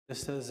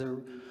Just as a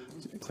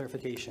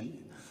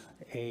clarification,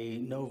 a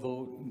no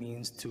vote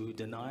means to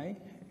deny,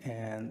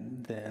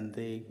 and then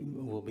they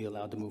will be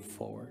allowed to move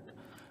forward.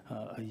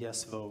 A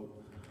yes vote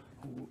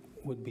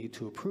would be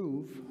to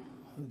approve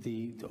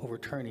the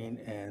overturning,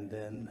 and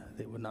then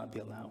they would not be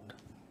allowed.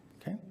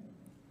 Okay?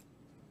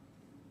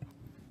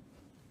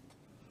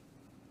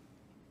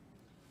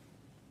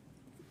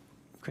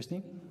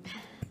 Christine?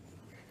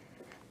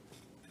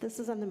 This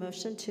is on the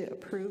motion to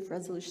approve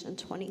Resolution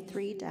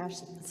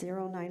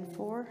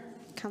 23-094.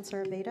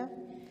 Councilor Abeyta?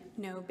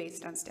 No,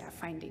 based on staff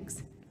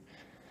findings.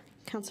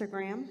 Councilor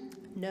Graham?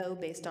 No,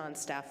 based on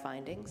staff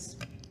findings.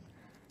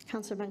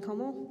 Councilor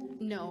Bencomo?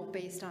 No,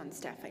 based on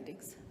staff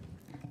findings.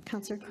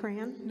 Councilor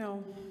Cran?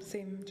 No,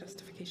 same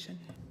justification.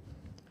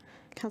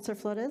 Councilor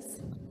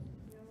Flores?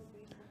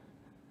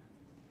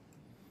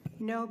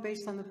 No,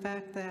 based on the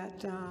fact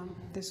that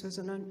this was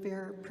an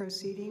unfair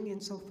proceeding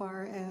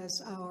insofar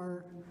as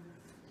our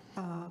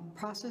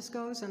process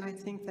goes, and I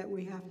think that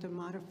we have to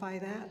modify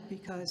that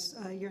because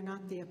you're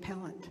not the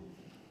appellant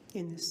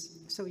in this,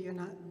 so you're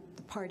not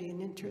the party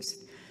in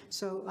interest.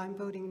 So I'm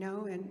voting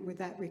no, and with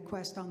that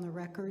request on the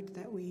record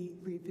that we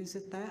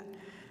revisit that.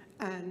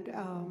 And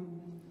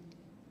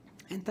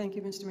thank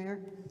you, Mr. Mayor.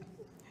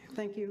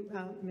 Thank you,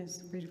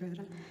 Ms.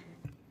 Rivera.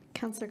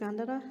 Councilor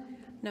Gondeta?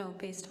 No,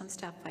 based on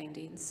staff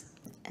findings.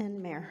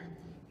 And Mayor?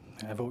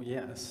 I vote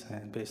yes,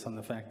 and based on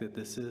the fact that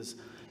this is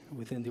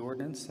within the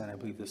ordinance, and I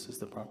believe this is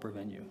the proper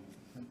venue.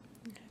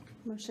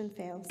 Motion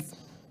fails.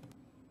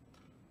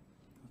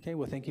 Okay,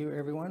 well, thank you,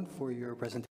 everyone, for your presentation.